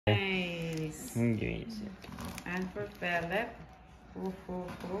Nice. And for Philip.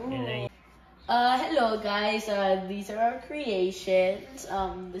 Hello guys, these are our creations.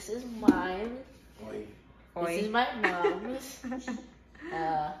 This is mine. This is my mom's.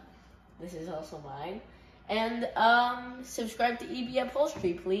 This is also mine. And subscribe to EB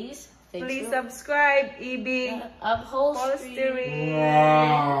Upholstery, please. Thanks. Please subscribe, EB Upholstery.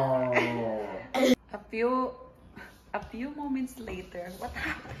 Wow. A few moments later, what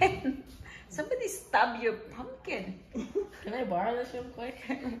happened? Somebody stabbed your pumpkin. Can I borrow this real quick?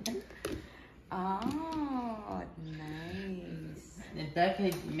 Oh, nice. If that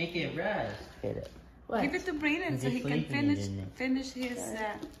could make it rest. What? Give it to Brayden so he can finish his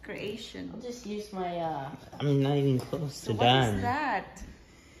creation. I'll just use my I'm not even close to What done. is that?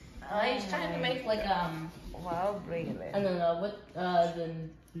 he's trying to make like Wow, Brayden. I don't know what the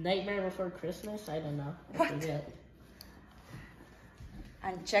Nightmare Before Christmas. I don't know. I forget.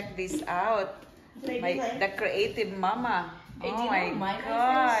 And check this out. The creative mama. Hey, Oh my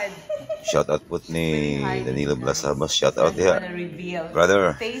God. Shout out po ni Danilo Blasabas. Shout out Wanna diha. reveal.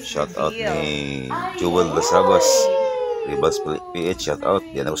 Brother, Face shout out reveal. ni Jewel Blasabas. Ribas PH, shout out.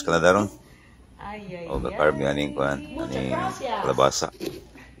 Diyan ako sa Canada ron. Ay, O carve aning kuan, aning kalabasa.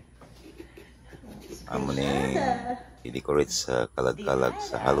 Amo ni i-decorate sa kalag-kalag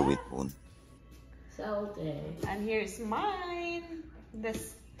sa Halloween po. And here's mine.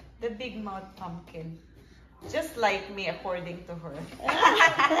 The big mouth pumpkin. Just like me, according to her.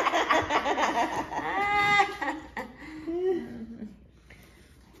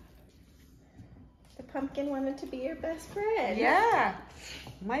 The pumpkin wanted to be your best friend. Yeah,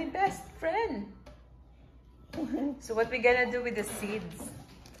 my best friend. So what we gonna do with the seeds?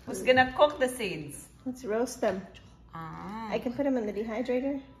 Who's gonna cook the seeds? Let's roast them. I can put them in the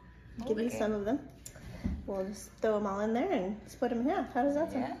dehydrator. Give you some of them. We'll just throw them all in there and split them in half. How does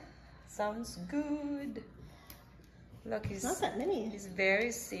that sound? Yeah, sounds good. Look, he's Not that many. He's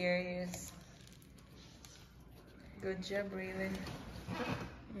very serious. Good job, Raylan.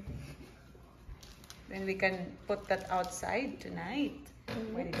 Then we can put that outside tonight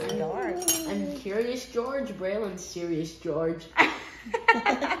when it's dark. I'm Curious George, Braylon's Serious George.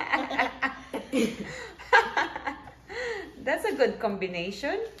 That's a good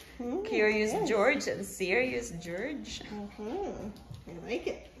combination. Curious yes. George and Serious George. I like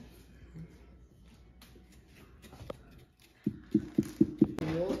it.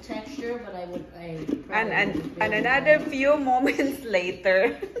 Real texture, but And another few moments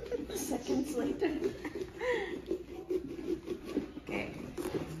later. Seconds later. Okay.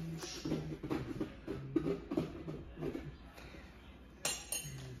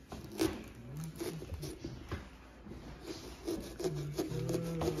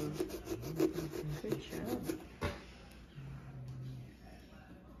 Good job.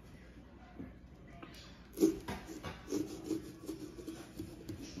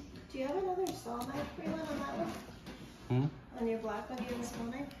 Do you have another saw knife, Braylon, on that one? On your black one, do you have a saw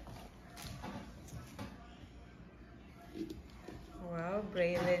knife? Wow,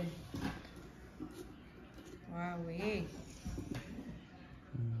 Braylon. Wowee.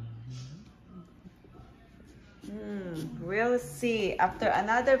 We'll see after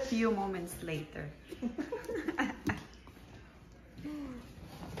another few moments later.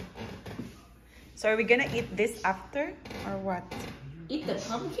 So are we gonna eat this after or what? Eat the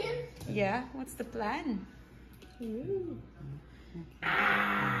pumpkin? Yeah, what's the plan?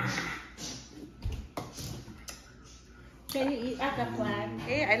 Can you eat at the plan?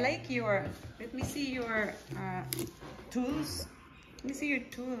 Hey, I like your, let me see your tools. Let me see your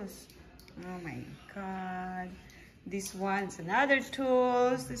tools. Oh my God. This one's another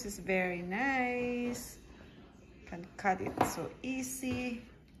tools. This is very nice. Can cut it so easy.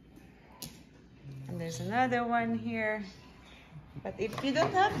 And there's another one here. But if you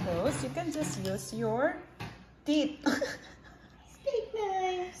don't have those, you can just use your teeth. Steak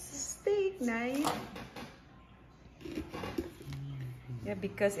knife. Steak knife. Yeah,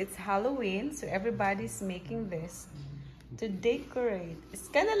 because it's Halloween, so everybody's making this to decorate. It's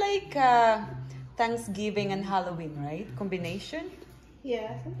kind of like Thanksgiving and Halloween, right? Combination,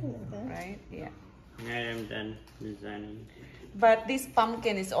 Yeah, something like that. right? Yeah. Alright, I'm done designing. But this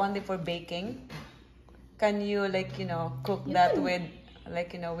pumpkin is only for baking. Can you, like, you know, cook that with,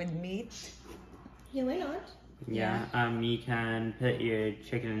 like, you know, with meat? Yeah, why not? Yeah, you can put your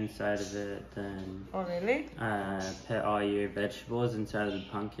chicken inside of it, then Oh, really? put all your vegetables inside of the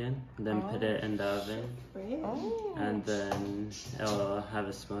pumpkin, then put it in the oven, Right. Oh. and then it'll have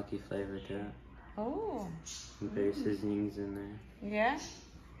a smoky flavor to it. Oh. And put your seasonings in there. Yeah.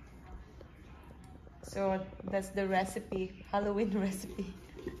 So that's the recipe, Halloween recipe.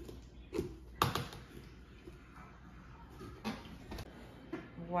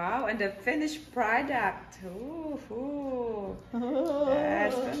 Wow, and the finished product. Ooh.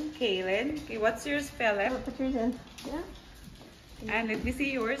 That's from Kaylin. Okay, what's yours, Philip? Put yours in. Yeah. And let me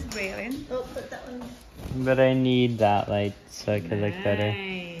see yours, Braylon. Oh, put that one. But I need that light so it could look better.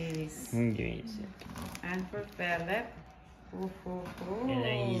 Nice. Give me a sec. And for Philip.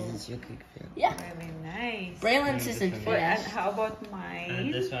 Yeah. Really nice. Braylon's isn't Oh, and finished. how about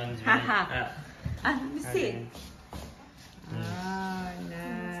mine? This one's Haha. And let me see. Okay. Oh,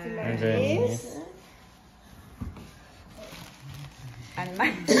 nice. Underneath. And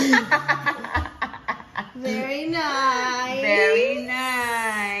mine. Very nice. Very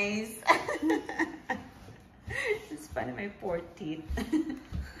nice. It's funny, my poor teeth.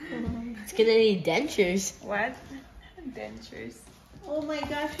 It's gonna need dentures. What? Dentures. Oh my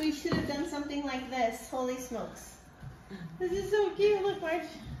gosh, we should have done something like this. Holy smokes. This is so cute. Look, Marge.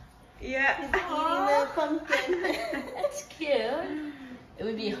 Yeah. He's eating the pumpkin. That's cute. It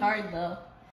would be hard though.